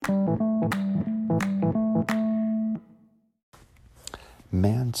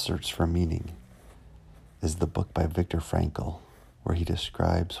Man's Search for Meaning is the book by Viktor Frankl, where he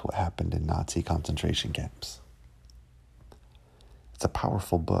describes what happened in Nazi concentration camps. It's a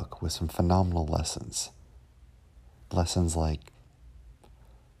powerful book with some phenomenal lessons. Lessons like,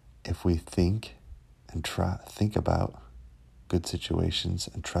 if we think about good situations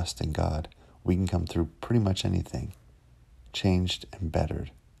and trust in God, we can come through pretty much anything, changed and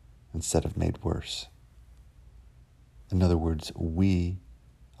bettered, instead of made worse. In other words, we,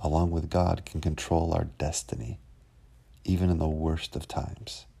 along with God, can control our destiny, even in the worst of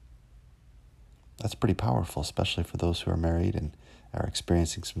times. That's pretty powerful, especially for those who are married and are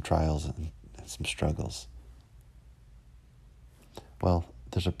experiencing some trials and some struggles. Well,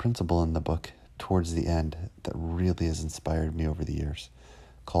 there's a principle in the book towards the end that really has inspired me over the years,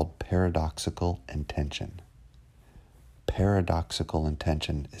 called paradoxical intention. Paradoxical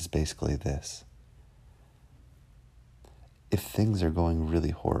intention is basically this. If things are going really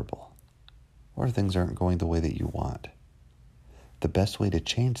horrible, or things aren't going the way that you want, the best way to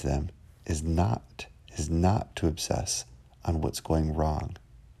change them is not to obsess on what's going wrong.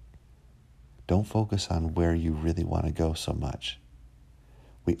 Don't focus on where you really want to go so much.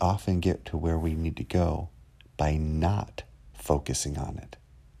 We often get to where we need to go by not focusing on it.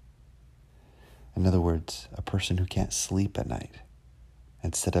 In other words, a person who can't sleep at night,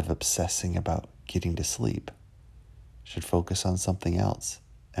 instead of obsessing about getting to sleep, should focus on something else.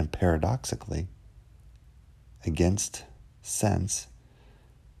 And paradoxically, against sense,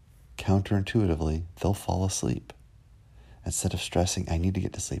 counterintuitively, they'll fall asleep. Instead of stressing, I need to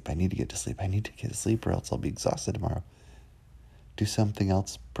get to sleep, or else I'll be exhausted tomorrow. Do something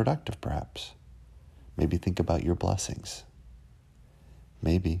else productive, perhaps. Maybe think about your blessings.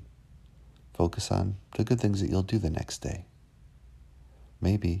 Maybe focus on the good things that you'll do the next day.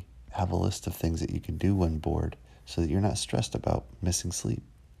 Maybe have a list of things that you can do when bored so that you're not stressed about missing sleep.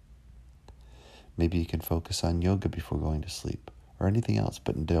 Maybe you can focus on yoga before going to sleep or anything else,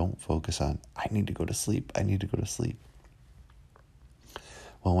 but don't focus on, I need to go to sleep.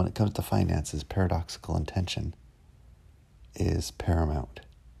 Well, when it comes to finances, paradoxical intention is paramount.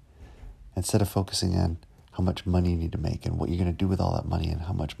 Instead of focusing on how much money you need to make and what you're going to do with all that money and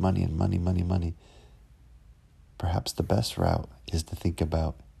how much money and money, perhaps the best route is to think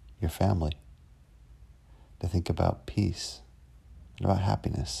about your family, to think about peace, about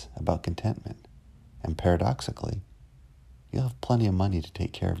happiness, about contentment. And paradoxically, you'll have plenty of money to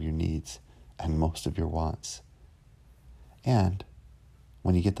take care of your needs and most of your wants. And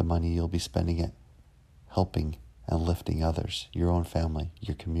when you get the money, you'll be spending it helping and lifting others, your own family,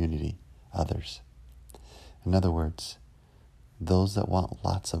 your community, others. In other words, those that want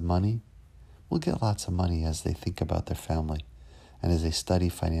lots of money will get lots of money as they think about their family and as they study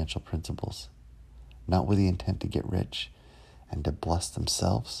financial principles, not with the intent to get rich and to bless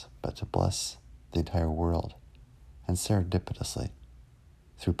themselves, but to bless the entire world, and serendipitously,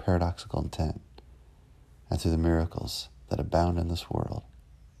 through paradoxical intent and through the miracles that abound in this world,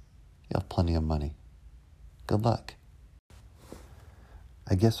 you'll have plenty of money. Good luck.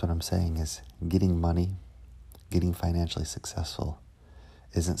 I guess what I'm saying is getting money, getting financially successful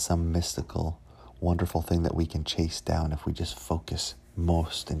isn't some mystical, wonderful thing that we can chase down if we just focus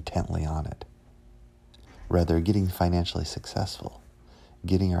most intently on it. Rather, getting financially successful,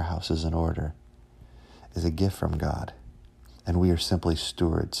 getting our houses in order, is a gift from God, and we are simply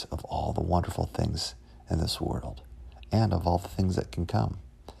stewards of all the wonderful things in this world and of all the things that can come.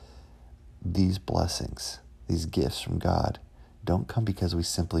 These blessings, these gifts from God, don't come because we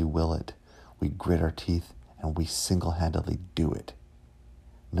simply will it. We grit our teeth and we single-handedly do it.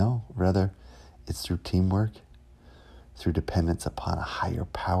 No, rather, it's through teamwork, through dependence upon a higher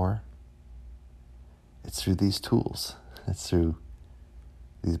power. It's through these tools, it's through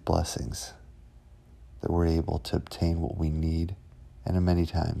these blessings that we're able to obtain what we need and in many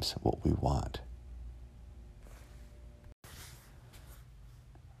times what we want.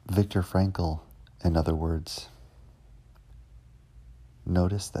 Viktor Frankl, in other words,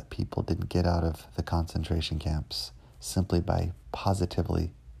 noticed that people didn't get out of the concentration camps simply by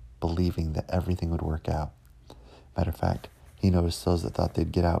positively believing that everything would work out. Matter of fact, he noticed those that thought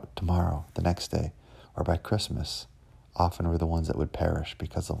they'd get out tomorrow, the next day, or by Christmas, often were the ones that would perish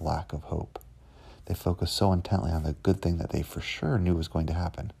because of lack of hope. They focused so intently on the good thing that they for sure knew was going to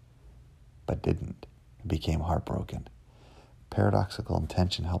happen, but didn't, and became heartbroken. Paradoxical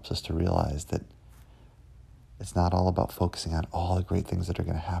intention helps us to realize that it's not all about focusing on all the great things that are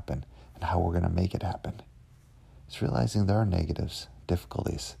going to happen and how we're going to make it happen. It's realizing there are negatives,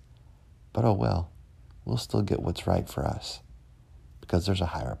 difficulties, but oh well, we'll still get what's right for us because there's a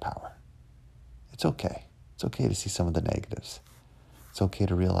higher power. It's okay. It's okay to see some of the negatives. It's it's okay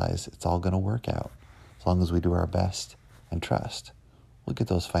to realize it's all going to work out. As long as we do our best and trust, we'll get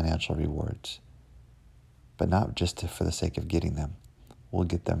those financial rewards. But not just for the sake of getting them. We'll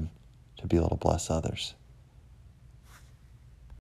get them to be able to bless others.